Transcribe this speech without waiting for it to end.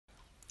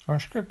Our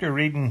scripture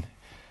reading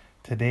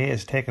today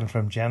is taken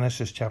from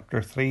Genesis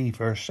chapter 3,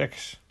 verse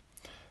 6.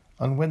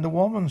 And when the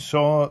woman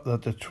saw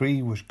that the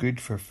tree was good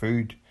for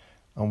food,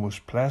 and was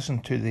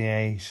pleasant to the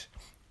eyes,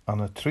 and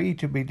a tree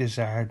to be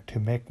desired to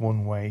make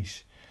one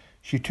wise,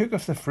 she took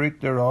of the fruit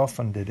thereof,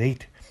 and did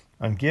eat,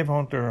 and gave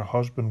unto her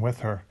husband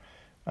with her,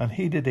 and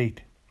he did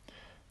eat.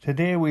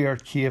 Today we are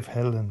at Cave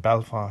Hill in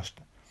Belfast,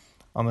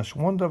 and it's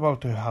wonderful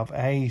to have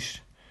eyes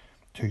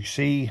to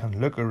see and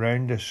look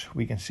around us.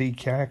 We can see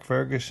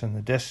Carrickfergus in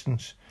the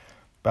distance,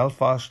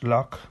 Belfast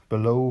Lough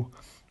below,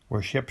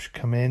 where ships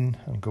come in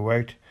and go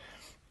out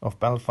of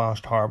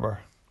Belfast Harbour.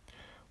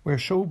 We're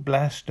so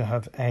blessed to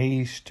have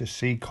eyes to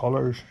see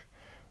colours,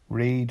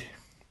 read,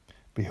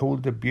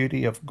 behold the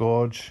beauty of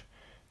God's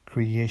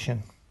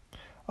creation.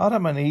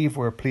 Adam and Eve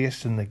were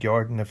placed in the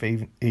Garden of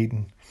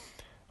Eden,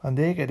 and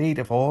they could eat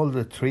of all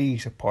the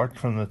trees apart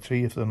from the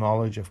tree of the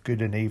knowledge of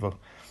good and evil.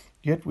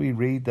 Yet we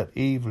read that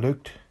Eve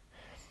looked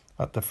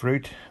at the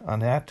fruit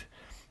and ate,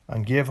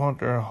 and gave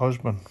unto her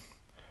husband.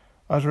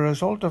 As a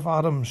result of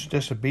Adam's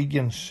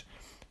disobedience,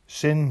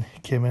 sin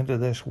came into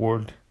this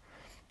world,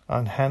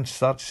 and hence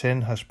that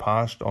sin has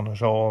passed on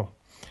us all.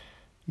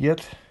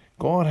 Yet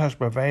God has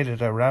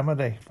provided a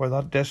remedy for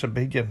that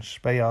disobedience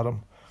by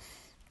Adam,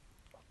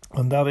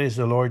 and that is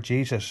the Lord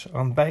Jesus.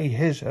 And by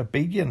his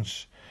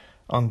obedience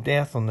and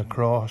death on the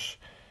cross,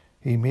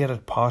 he made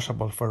it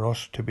possible for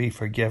us to be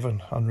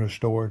forgiven and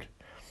restored.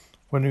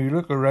 When we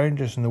look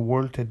around us in the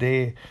world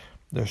today,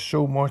 there's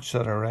so much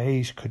that our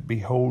eyes could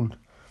behold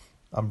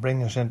and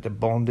bring us into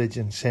bondage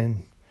and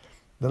sin.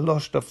 The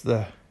lust of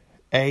the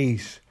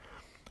eyes,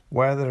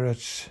 whether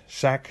it's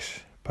sex,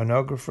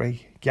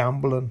 pornography,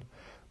 gambling,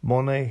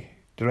 money,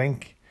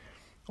 drink,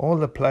 all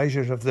the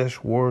pleasures of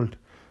this world,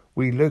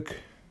 we look,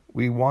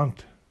 we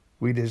want,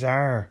 we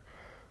desire.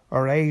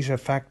 Our eyes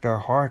affect our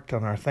heart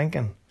and our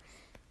thinking.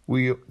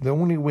 The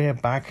only way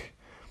back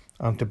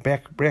and to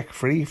break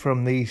free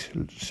from these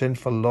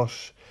sinful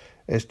lusts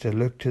is to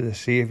look to the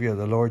Saviour,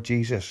 the Lord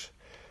Jesus,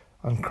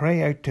 and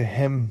cry out to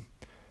him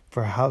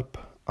for help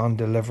and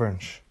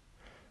deliverance.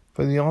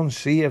 For the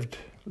unsaved,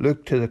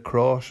 look to the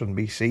cross and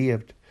be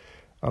saved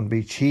and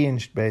be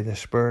changed by the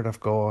Spirit of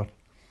God.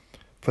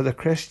 For the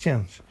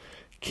Christians,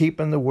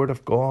 keep in the Word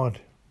of God,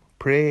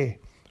 pray,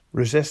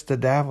 resist the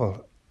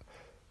devil,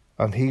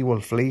 and he will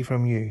flee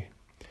from you.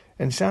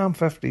 In Psalm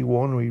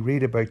 51 we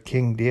read about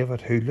King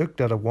David, who looked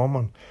at a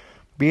woman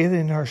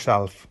bathing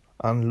herself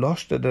and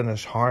lusted in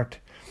his heart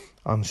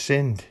and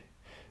sinned.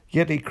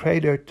 Yet he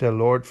cried out to the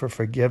Lord for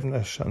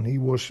forgiveness, and he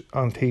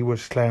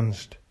was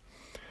cleansed.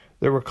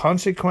 There were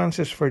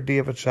consequences for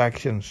David's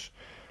actions,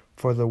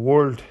 for the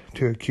world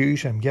to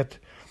accuse him, yet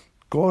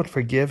God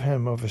forgave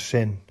him of his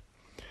sin.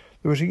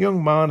 There was a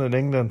young man in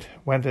England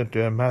went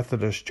into a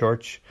Methodist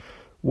church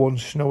one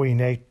snowy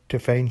night to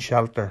find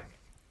shelter.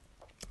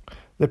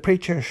 The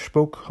preacher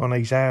spoke on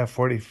Isaiah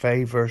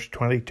 45 verse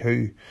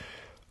 22.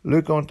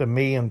 Look unto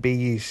me and be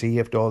ye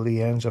saved, all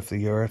the ends of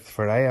the earth,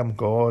 for I am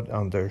God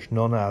and there's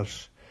none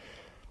else.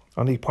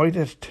 And he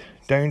pointed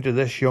down to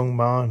this young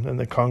man in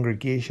the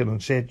congregation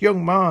and said,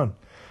 Young man,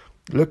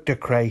 look to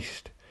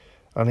Christ.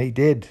 And he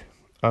did,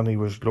 and he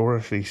was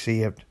gloriously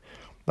saved.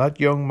 That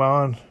young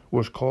man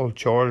was called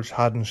Charles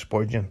Haddon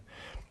Spurgeon,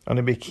 and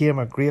he became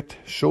a great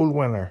soul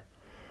winner.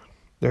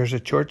 There's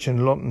a church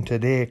in London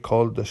today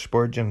called the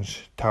Spurgeon's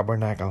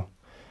Tabernacle.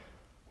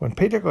 When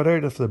Peter got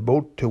out of the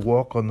boat to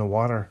walk on the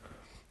water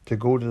to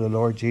go to the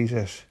Lord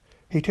Jesus,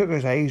 he took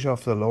his eyes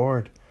off the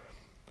Lord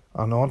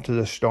and onto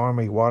the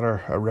stormy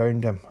water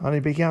around him, and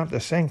he began to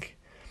sink.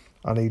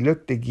 And he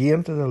looked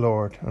again to the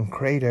Lord and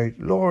cried out,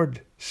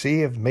 Lord,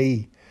 save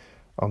me.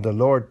 And the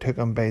Lord took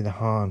him by the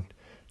hand.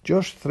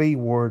 Just 3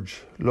 words,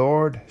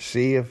 Lord,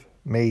 save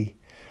me.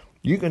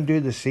 You can do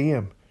the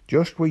same,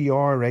 just where you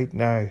are right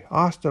now.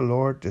 Ask the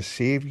Lord to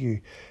save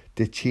you,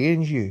 to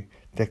change you,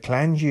 to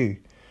cleanse you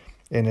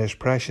in his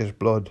precious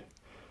blood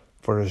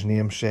for his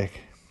name's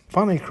sake.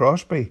 Fanny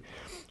Crosby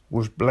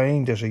was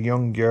blind as a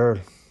young girl,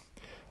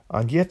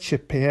 and yet she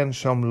penned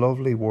some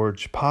lovely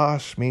words.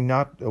 Pass me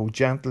not, O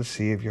gentle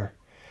Saviour.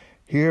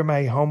 Hear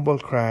my humble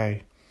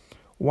cry.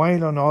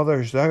 While on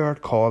others thou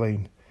art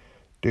calling,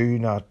 do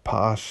not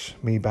pass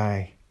me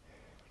by.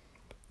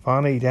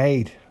 Fanny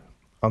died,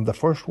 and the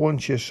first one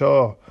she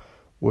saw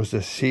was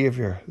the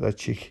Saviour that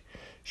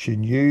she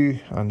knew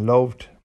and loved